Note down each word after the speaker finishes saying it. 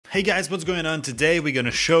Hey guys, what's going on? Today we're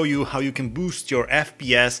gonna show you how you can boost your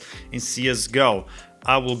FPS in CSGO.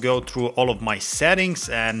 I will go through all of my settings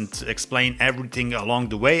and explain everything along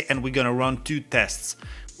the way, and we're gonna run two tests.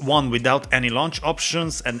 One without any launch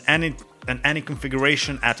options and any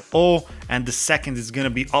configuration at all, and the second is gonna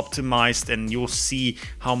be optimized and you'll see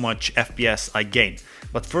how much FPS I gain.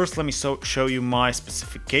 But first let me show you my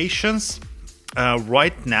specifications.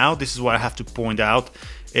 Right now, this is what I have to point out,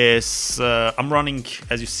 is I'm running,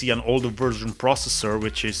 as you see, an older version processor,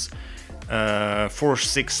 which is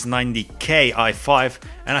 4690K i5,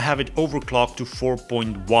 and I have it overclocked to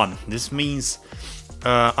 4.1. This means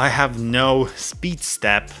I have no speed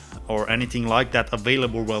step or anything like that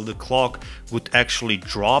available while the clock would actually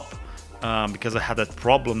drop, because I had that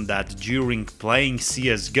problem that during playing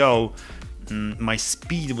CSGO my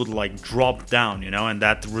speed would like drop down, you know, and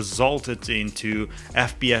that resulted into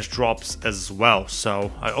FPS drops as well.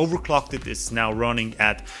 So I overclocked it. It's now running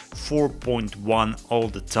at 4.1 all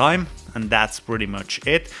the time, and that's pretty much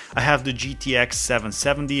it. I have the GTX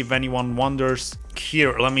 770 if anyone wonders.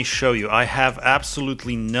 Here, let me show you. I have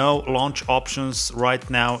absolutely no launch options right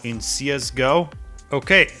now in CSGO.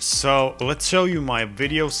 Okay, so let's show you my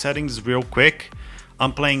video settings real quick.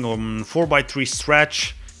 I'm playing on 4x3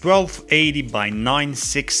 stretch, 1280 by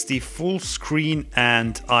 960 full screen,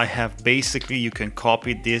 and I have basically, you can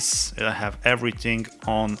copy this, I have everything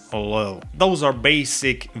on low. Those are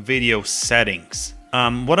basic video settings.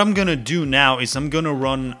 What I'm gonna do now is I'm gonna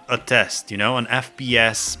run a test, you know, an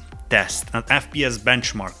FPS test, an FPS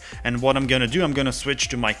benchmark. And what I'm gonna do, I'm gonna switch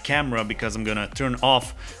to my camera because I'm gonna turn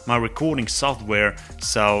off my recording software,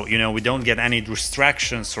 so you know we don't get any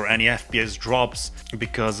distractions or any FPS drops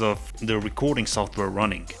because of the recording software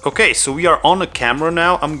running. Okay, so we are on the camera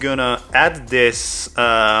now. I'm gonna add this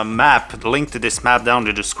map, link to this map down in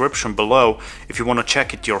the description below if you want to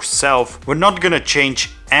check it yourself. We're not gonna change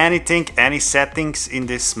anything, any settings in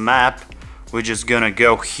this map. We're just gonna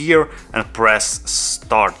go here and press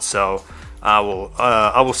start. So I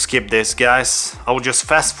will skip this, guys. I will just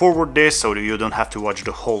fast forward this so that you don't have to watch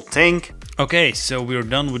the whole thing. Okay, so we're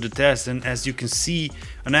done with the test, and as you can see,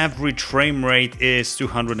 an average frame rate is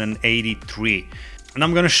 283. And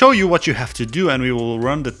I'm gonna show you what you have to do, and we will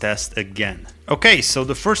run the test again. Okay, so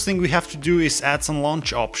the first thing we have to do is add some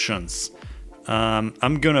launch options.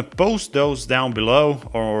 I'm gonna post those down below,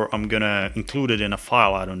 or I'm gonna include it in a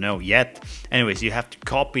file, I don't know yet. Anyways, you have to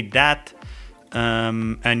copy that,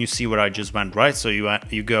 and you see where I just went, right? So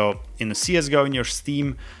you go in the CSGO in your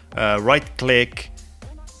Steam, right click,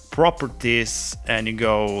 properties, and you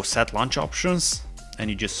go set launch options, and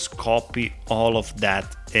you just copy all of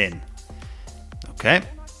that in. Okay,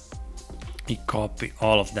 you copy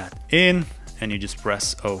all of that in, and you just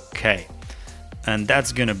press OK. And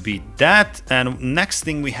that's gonna be that. And next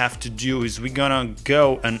thing we have to do is we're gonna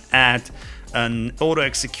go and add an auto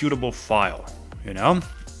executable file, you know.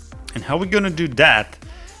 And how we're gonna do that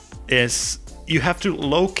is you have to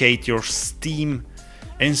locate your Steam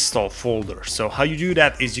install folder. So how you do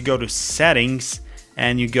that is you go to settings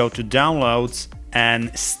and you go to downloads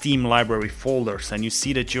and Steam library folders, and you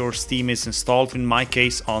see that your Steam is installed, in my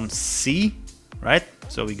case on C, right?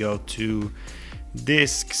 So we go to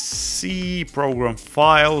disk C, program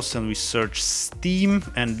files, and we search Steam,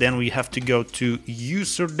 and then we have to go to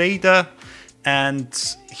user data, and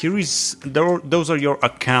here is those are your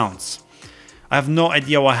accounts. I have no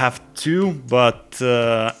idea why I have two, but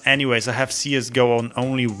anyways, I have CSGO on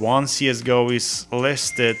only one. CSGO is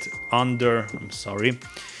listed under,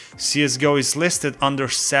 CSGO is listed under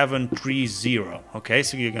 730. Okay,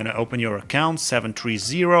 so you're gonna open your account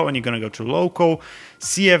 730, and you're gonna go to local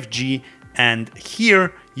CFG, and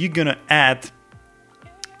here you're gonna add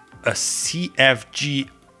a CFG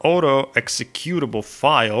auto executable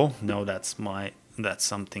file. No, that's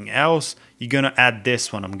something else. You're gonna add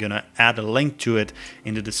this one. I'm gonna add a link to it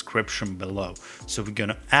in the description below. So we're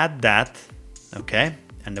gonna add that, okay,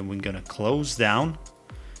 and then we're gonna close down,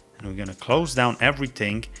 and we're gonna close down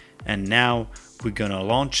everything, and now we're gonna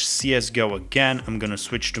launch CSGO again. I'm gonna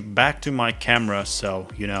switch back to my camera so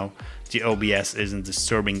you know the OBS isn't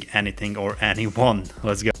disturbing anything or anyone.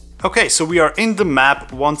 Let's go. Okay, so we are in the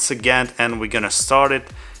map once again, and we're gonna start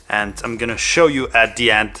it, and I'm gonna show you at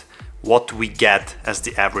the end what we get as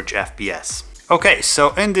the average FPS. Okay,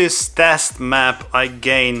 so in this test map I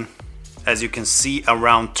gain, as you can see,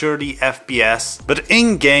 around 30 FPS, but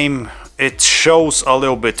in game it shows a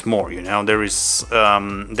little bit more, you know. There is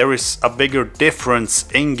a bigger difference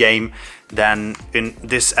in game than in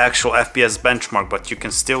this actual FPS benchmark, but you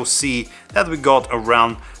can still see that we got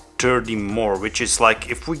around 30 more, which is like,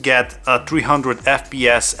 if we get a 300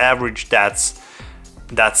 FPS average, that's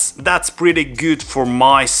That's pretty good for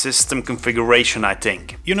my system configuration, I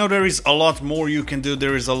think. You know, there is a lot more you can do,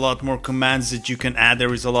 there is a lot more commands that you can add,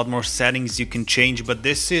 there is a lot more settings you can change, but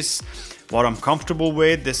this is what I'm comfortable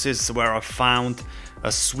with. This is where I found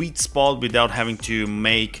a sweet spot without having to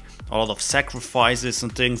make a lot of sacrifices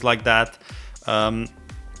and things like that.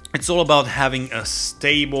 It's all about having a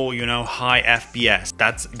stable, you know, high FPS.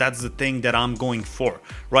 That's the thing that I'm going for.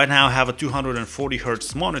 Right now I have a 240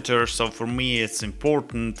 Hz monitor, so for me it's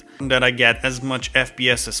important that I get as much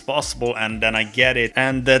FPS as possible, and then I get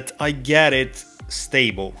it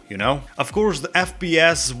stable, you know. Of course the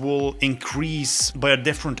FPS will increase by a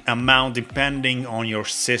different amount depending on your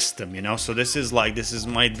system, you know. So this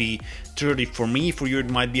might be 30 for me, for you it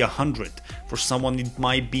might be 100, for someone it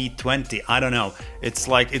might be 20, I don't know.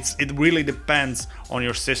 It really depends on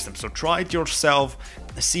your system. So try it yourself,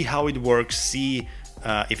 see how it works, see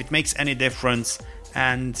if it makes any difference.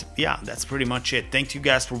 And yeah, that's pretty much it. Thank you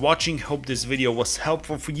guys for watching. Hope this video was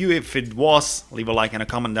helpful for you. If it was, leave a like and a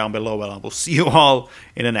comment down below, and I will see you all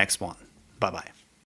in the next one. Bye bye.